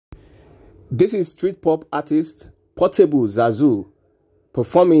This is street pop artist Portable Zazu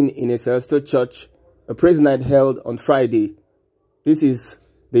performing in a Celestial Church, a praise night held on Friday. This is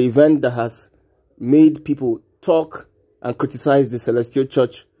the event that has made people talk and criticize the Celestial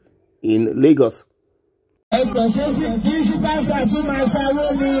Church in Lagos.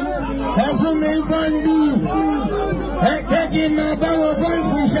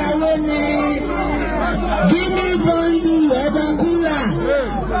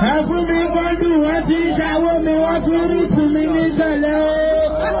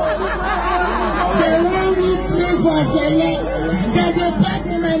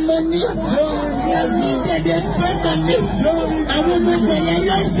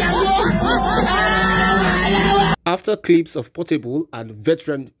 After clips of Portable and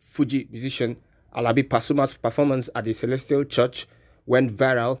veteran Fuji musician Alabi Pasuma's performance at the Celestial Church went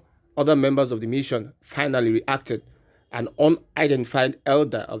viral, other members of the mission finally reacted. An unidentified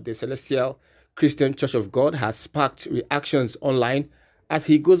elder of the Celestial Christian Church of God has sparked reactions online as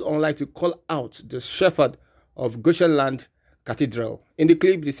he goes online to call out the shepherd of Goshenland Cathedral. In the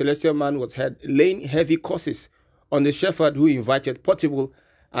clip, the Celestial man was heard laying heavy curses on the shepherd who invited Portable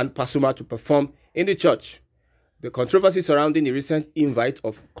and Pasuma to perform in the church. The controversy surrounding the recent invite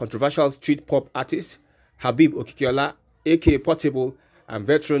of controversial street pop artist Habib Okikiola, aka Portable, and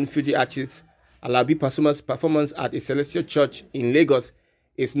veteran Fuji artist Alabi Pasuma's performance at a Celestial Church in Lagos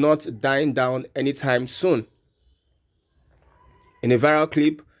is not dying down anytime soon. In a viral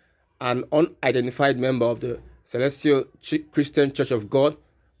clip, an unidentified member of the Celestial Christian Church of God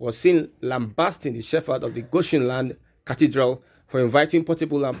was seen lambasting the shepherd of the Goshenland Cathedral for inviting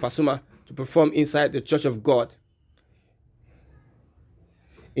Portable and Pasuma to perform inside the Church of God.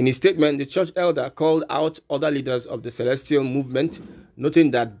 In his statement, the church elder called out other leaders of the Celestial movement,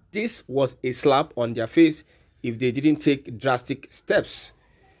 noting that this was a slap on their face if they didn't take drastic steps.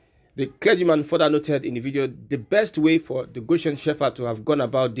 The clergyman further noted in the video the best way for the Goshen shepherd to have gone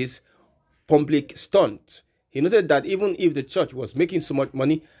about this public stunt. He noted that even if the church was making so much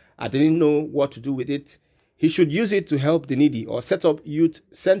money and didn't know what to do with it, he should use it to help the needy or set up youth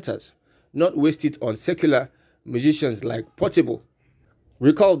centers, not waste it on secular musicians like Portable.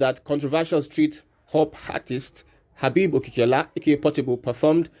 Recall that controversial street hop artist Habib Okikiola, aka Portable,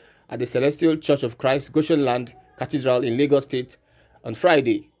 performed at the Celestial Church of Christ Goshenland Cathedral in Lagos State on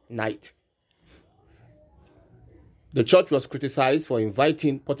Friday night. The church was criticized for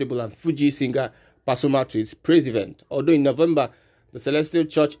inviting Portable and Fuji singer Pasuma to its praise event. Although in November, the Celestial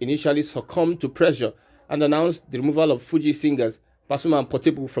Church initially succumbed to pressure and announced the removal of Fuji singers Pasuma and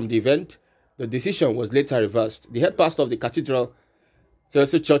Portable from the event, the decision was later reversed. The head pastor of the cathedral,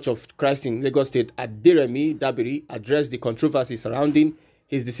 Celestial Church of Christ in Lagos State, Aderemi Dabiri, addressed the controversy surrounding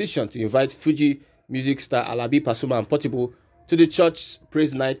his decision to invite Fuji music star Alabi Pasuma and Portable to the church's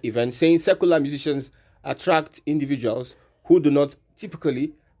praise night event, saying secular musicians attract individuals who do not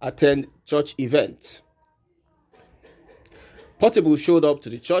typically attend church events. Portable showed up to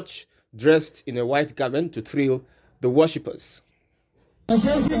the church dressed in a white garment to thrill the worshippers.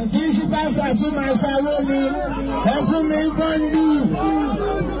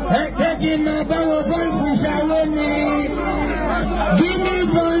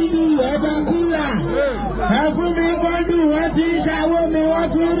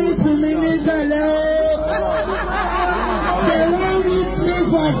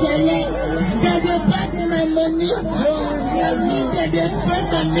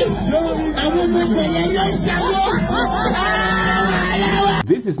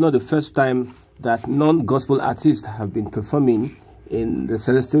 This is not the first time that non-gospel artists have been performing in the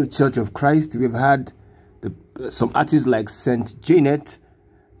Celestial Church of Christ. We've had some artists like Saint Janet,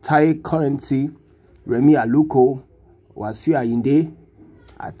 Tai Currency, Remi Aluko, Wasiu Ayinde,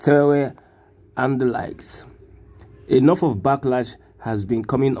 Atewe, and the likes. Enough of backlash has been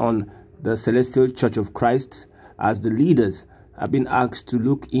coming on the Celestial Church of Christ as the leaders have been asked to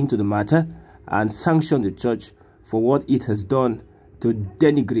look into the matter and sanction the church for what it has done to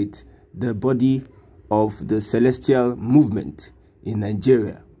denigrate the body of the Celestial movement in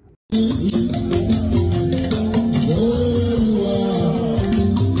Nigeria.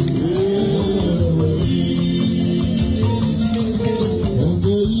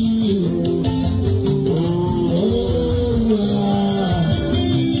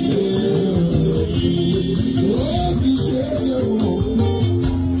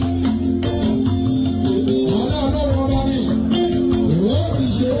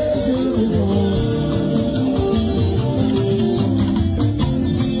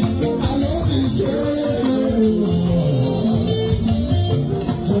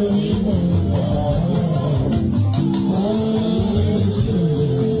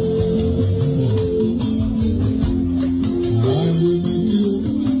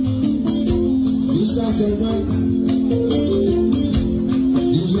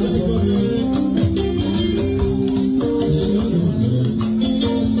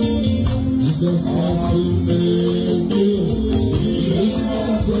 In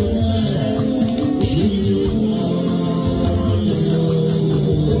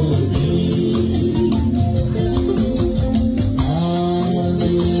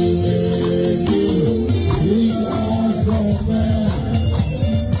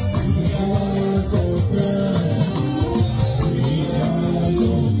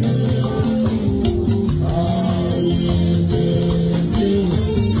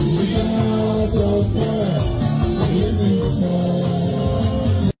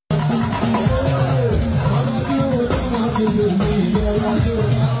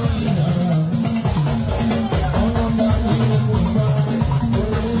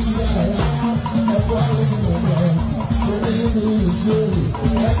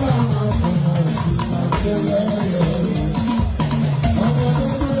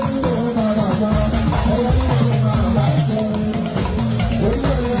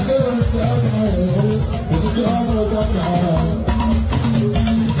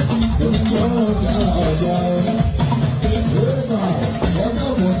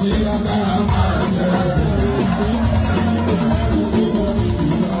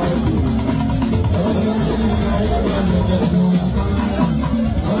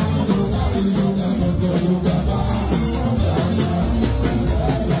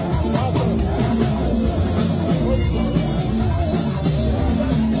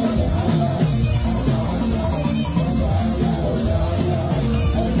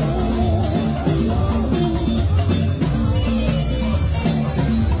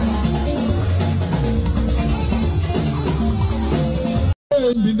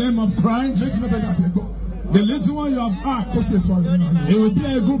the name of Christ, the little one you have had, it will be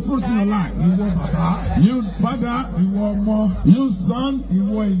a good fruit in your life. You father, you son, you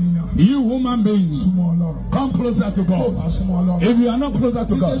human beings, come closer to God. If you are not closer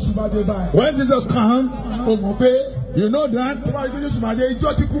to God, when Jesus comes, you know that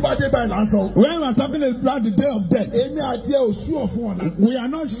when we are talking about the day of death, we are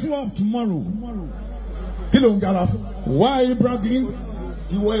not sure of tomorrow. Why are you bragging?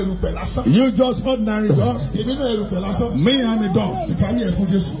 You just ordinary dust. Me and the dust.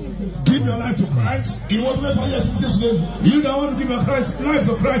 Give your life to Christ. You don't want to give your life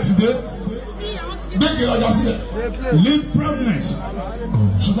to Christ today. Live proudness.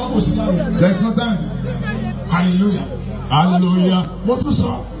 There's no time. Hallelujah. Hallelujah.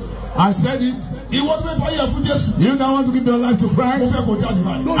 I said it. You don't want to give your life to Christ. I want you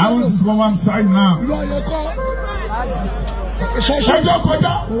to go one side now.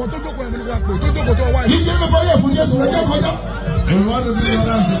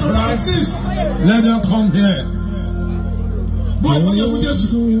 Let them come here.